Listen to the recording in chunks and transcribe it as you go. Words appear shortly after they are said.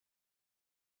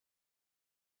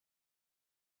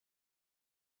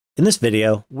In this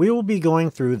video, we will be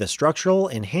going through the structural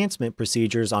enhancement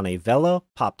procedures on a Vela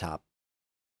Pop-Top.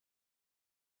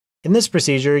 In this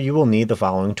procedure, you will need the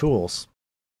following tools.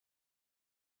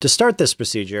 To start this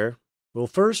procedure, we'll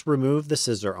first remove the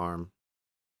scissor arm.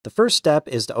 The first step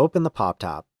is to open the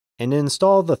Pop-Top and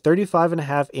install the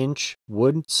 35.5-inch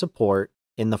wood support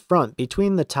in the front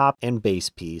between the top and base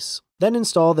piece. Then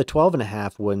install the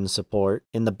 12.5 wooden support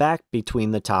in the back between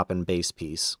the top and base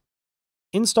piece.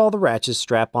 Install the ratchet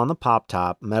strap on the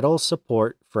Pop-Top metal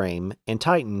support frame and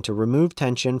tighten to remove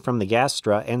tension from the gas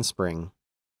strut and spring.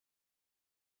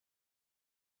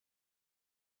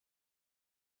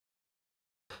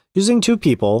 Using two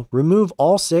people, remove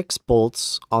all 6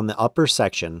 bolts on the upper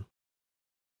section.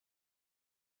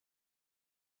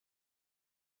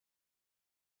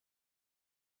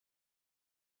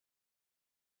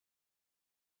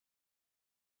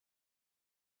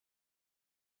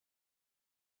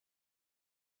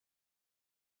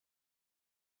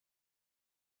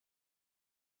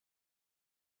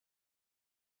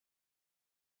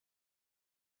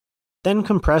 Then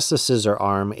compress the scissor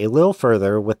arm a little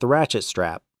further with the ratchet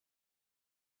strap.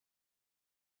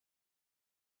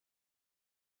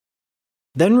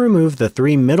 Then remove the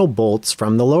 3 middle bolts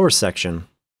from the lower section.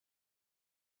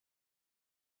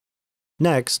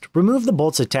 Next, remove the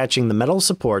bolts attaching the metal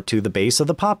support to the base of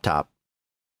the Pop-Top.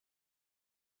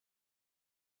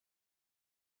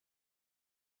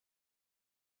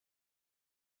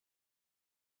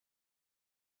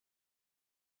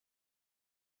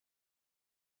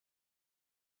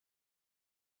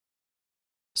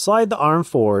 Slide the arm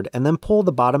forward and then pull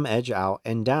the bottom edge out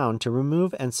and down to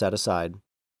remove and set aside.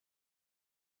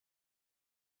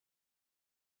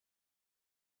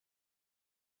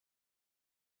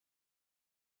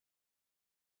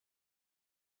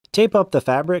 Tape up the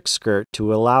fabric skirt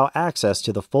to allow access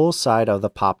to the full side of the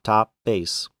Pop-Top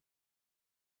base.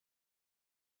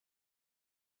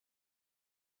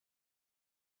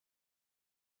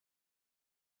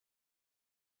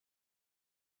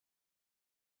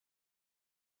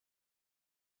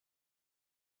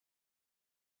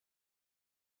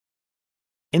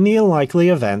 In the unlikely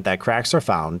event that cracks are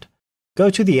found, go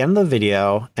to the end of the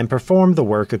video and perform the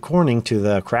work according to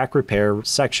the crack repair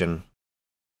section.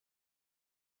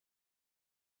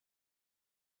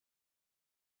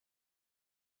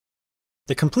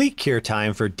 The complete cure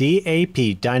time for DAP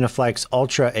Dynaflex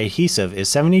Ultra Adhesive is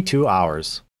 72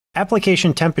 hours.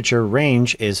 Application temperature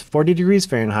range is 40 degrees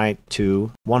Fahrenheit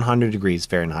to 100 degrees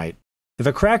Fahrenheit. If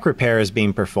a crack repair is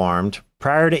being performed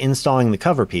prior to installing the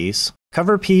cover piece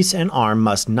and arm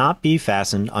must not be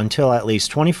fastened until at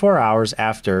least 24 hours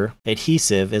after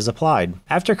adhesive is applied.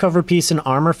 After cover piece and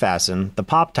arm are fastened, the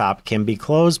Pop-Top can be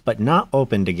closed but not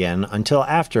opened again until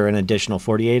after an additional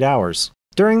 48 hours.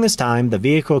 During this time, the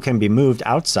vehicle can be moved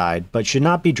outside but should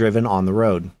not be driven on the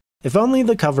road. If only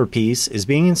the cover piece is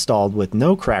being installed with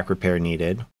no crack repair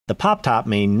needed, the Pop-Top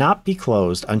may not be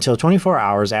closed until 24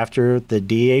 hours after the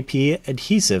DAP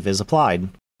adhesive is applied.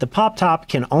 The Pop-Top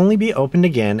can only be opened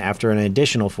again after an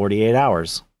additional 48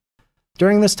 hours.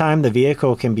 During this time, the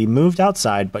vehicle can be moved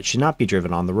outside but should not be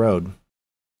driven on the road.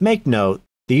 Make note,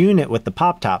 the unit with the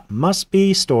Pop-Top must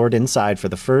be stored inside for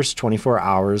the first 24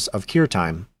 hours of cure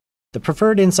time. The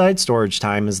preferred inside storage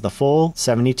time is the full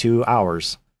 72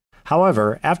 hours.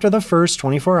 However, after the first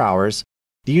 24 hours,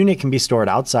 the unit can be stored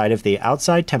outside if the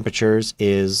outside temperatures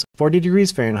is 40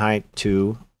 degrees Fahrenheit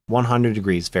to 100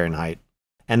 degrees Fahrenheit,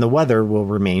 and the weather will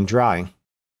remain dry.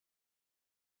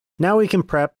 Now we can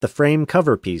prep the frame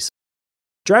cover piece.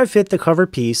 Dry fit the cover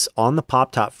piece on the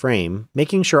Pop-Top frame,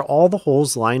 making sure all the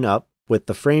holes line up with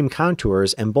the frame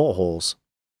contours and bolt holes.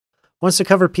 Once the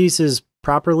cover piece is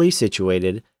properly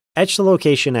situated, etch the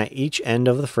location at each end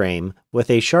of the frame with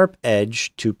a sharp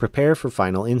edge to prepare for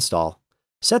final install.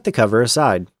 Set the cover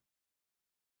aside.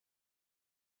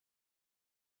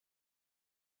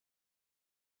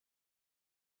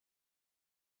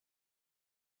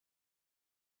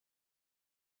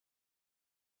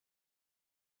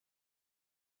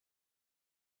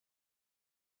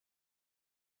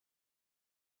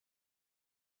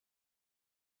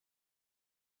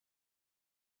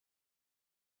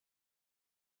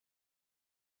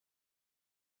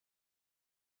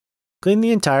 Clean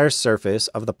the entire surface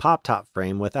of the Pop-Top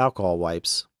frame with alcohol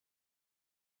wipes.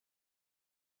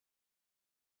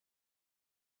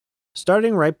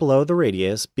 Starting right below the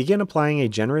radius, begin applying a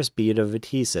generous bead of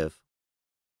adhesive.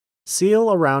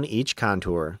 Seal around each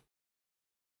contour.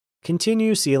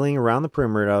 Continue sealing around the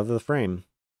perimeter of the frame.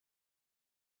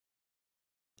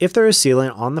 If there is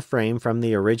sealant on the frame from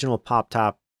the original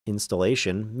Pop-Top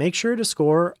installation, make sure to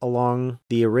score along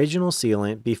the original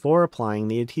sealant before applying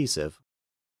the adhesive.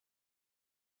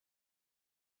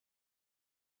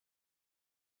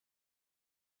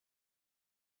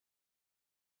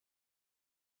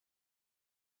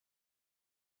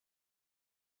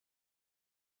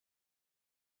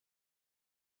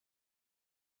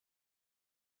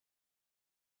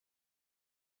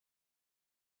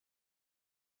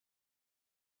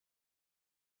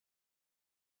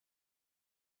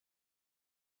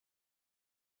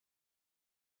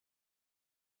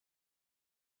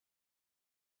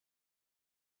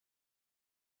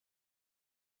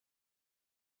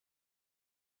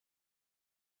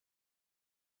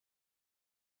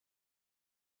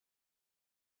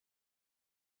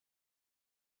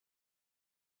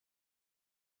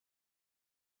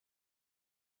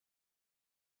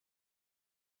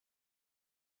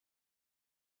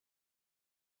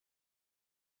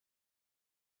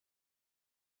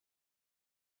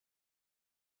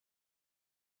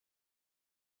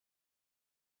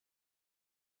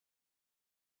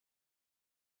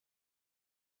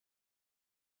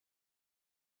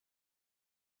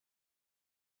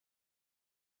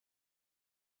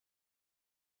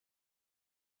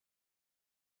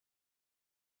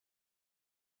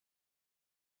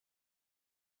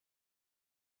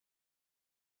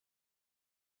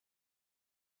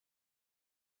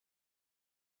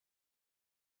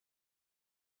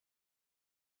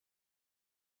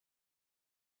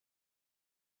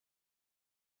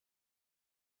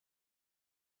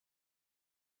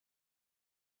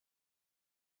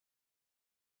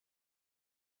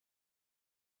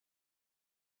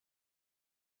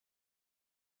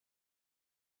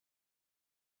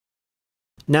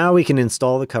 Now we can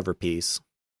install the cover piece.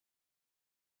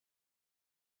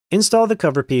 Install the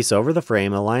cover piece over the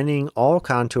frame, aligning all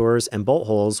contours and bolt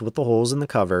holes with the holes in the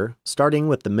cover, starting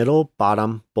with the middle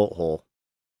bottom bolt hole.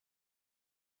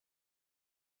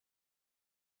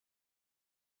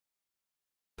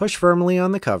 Push firmly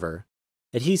on the cover.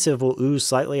 Adhesive will ooze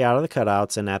slightly out of the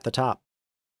cutouts and at the top.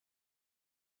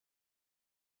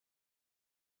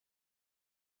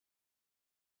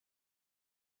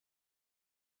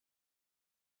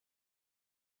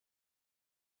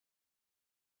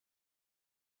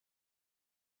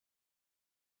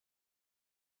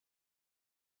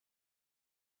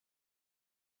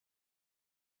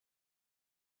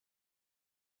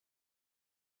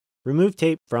 Remove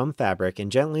tape from fabric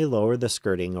and gently lower the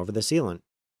skirting over the sealant.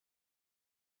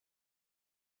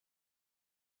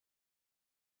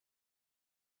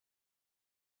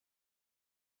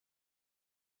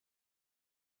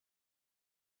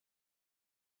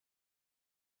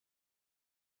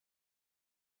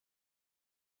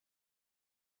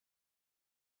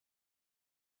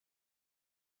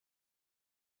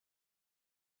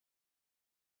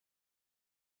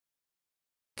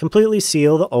 Completely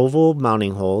seal the oval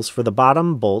mounting holes for the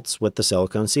bottom bolts with the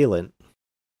silicone sealant.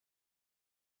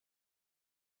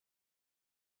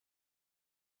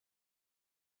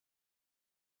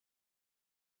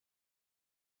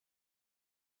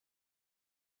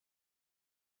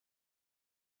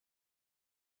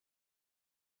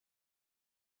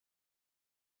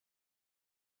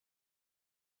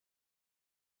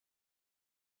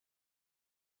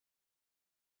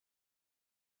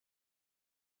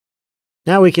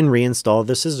 Now we can reinstall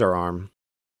the scissor arm.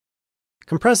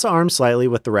 Compress the arm slightly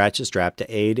with the ratchet strap to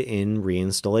aid in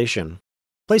reinstallation.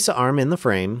 Place the arm in the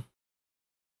frame.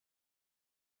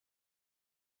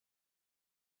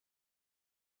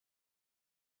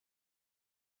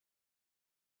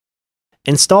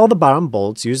 Install the bottom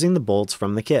bolts using the bolts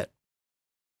from the kit.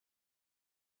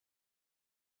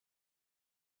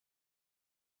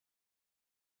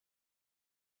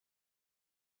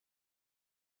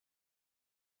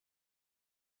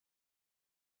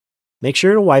 Make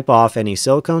sure to wipe off any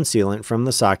silicone sealant from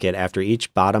the socket after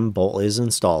each bottom bolt is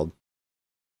installed.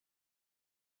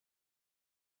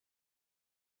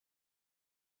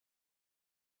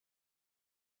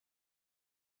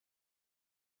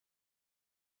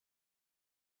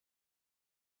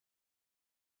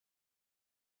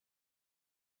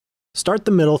 Start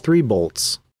the middle 3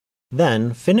 bolts.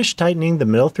 Then, finish tightening the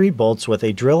middle 3 bolts with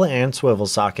a drill and swivel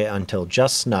socket until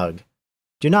just snug.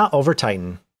 Do not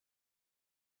over-tighten.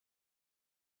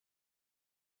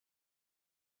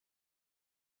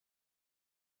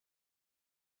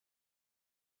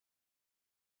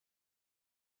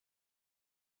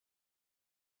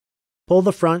 Pull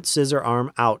the front scissor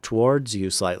arm out towards you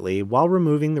slightly while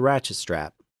removing the ratchet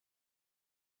strap.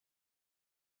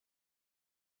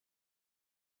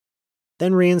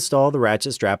 Then reinstall the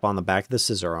ratchet strap on the back of the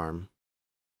scissor arm.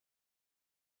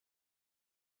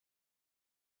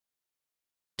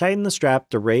 Tighten the strap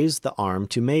to raise the arm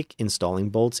to make installing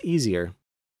bolts easier.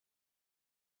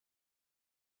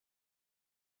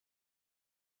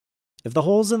 If the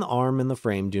holes in the arm and the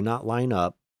frame do not line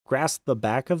up, grasp the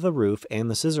back of the roof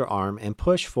and the scissor arm and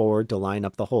push forward to line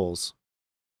up the holes.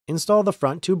 Install the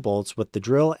front 2 bolts with the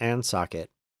drill and socket.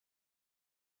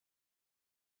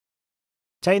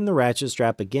 Tighten the ratchet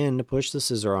strap again to push the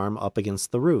scissor arm up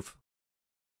against the roof.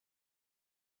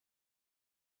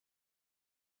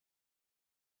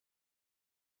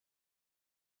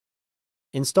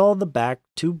 Install the back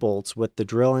 2 bolts with the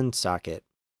drill and socket.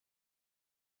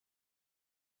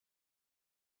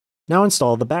 Now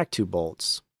install the back 2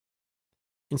 bolts.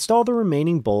 Install the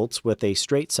remaining bolts with a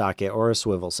straight socket or a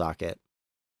swivel socket.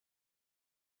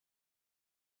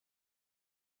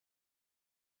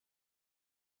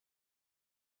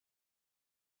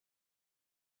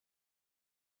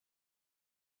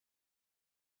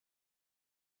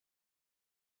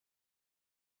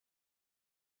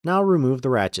 Now remove the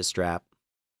ratchet strap.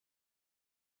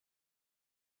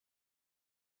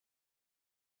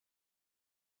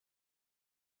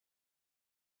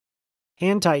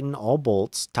 Hand tighten all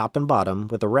bolts, top and bottom,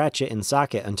 with a ratchet and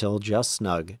socket until just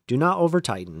snug. Do not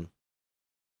over-tighten.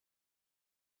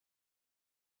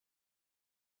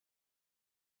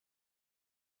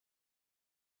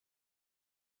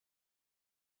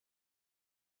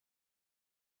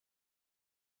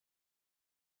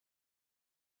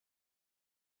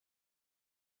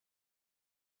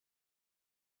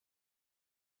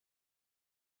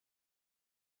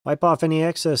 Wipe off any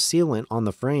excess sealant on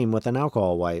the frame with an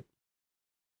alcohol wipe.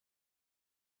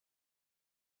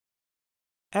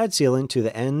 Add sealant to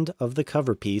the end of the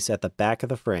cover piece at the back of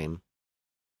the frame.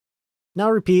 Now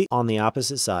repeat on the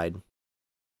opposite side.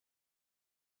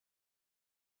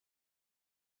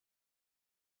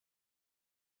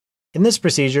 In this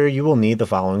procedure, you will need the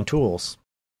following tools.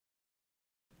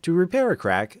 To repair a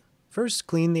crack, first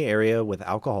clean the area with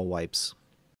alcohol wipes.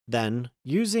 Then,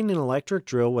 using an electric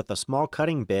drill with a small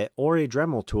cutting bit or a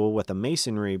Dremel tool with a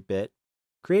masonry bit,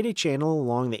 create a channel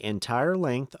along the entire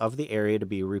length of the area to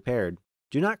be repaired.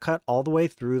 Do not cut all the way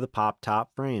through the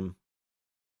pop-top frame.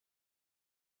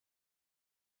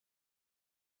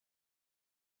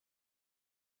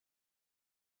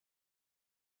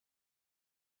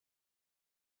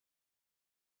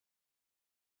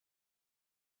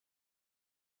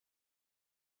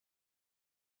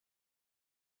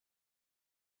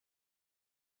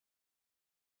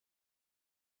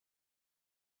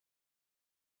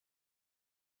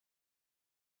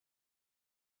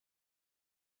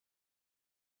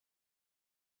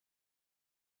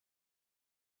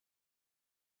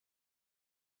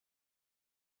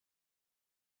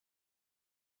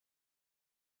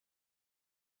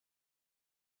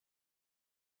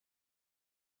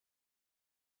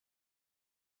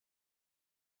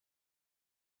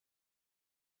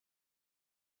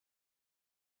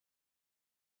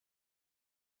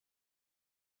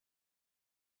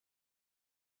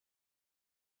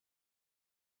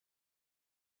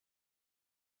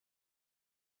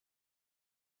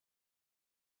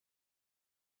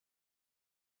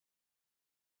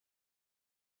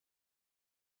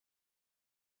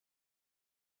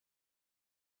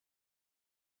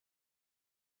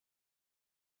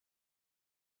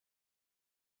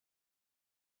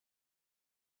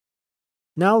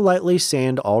 Now lightly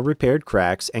sand all repaired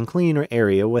cracks and clean your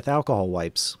area with alcohol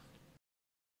wipes.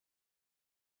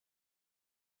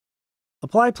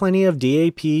 Apply plenty of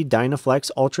DAP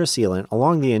Dynaflex Ultra Sealant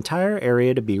along the entire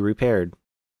area to be repaired.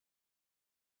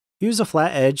 Use a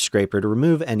flat edge scraper to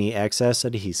remove any excess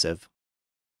adhesive.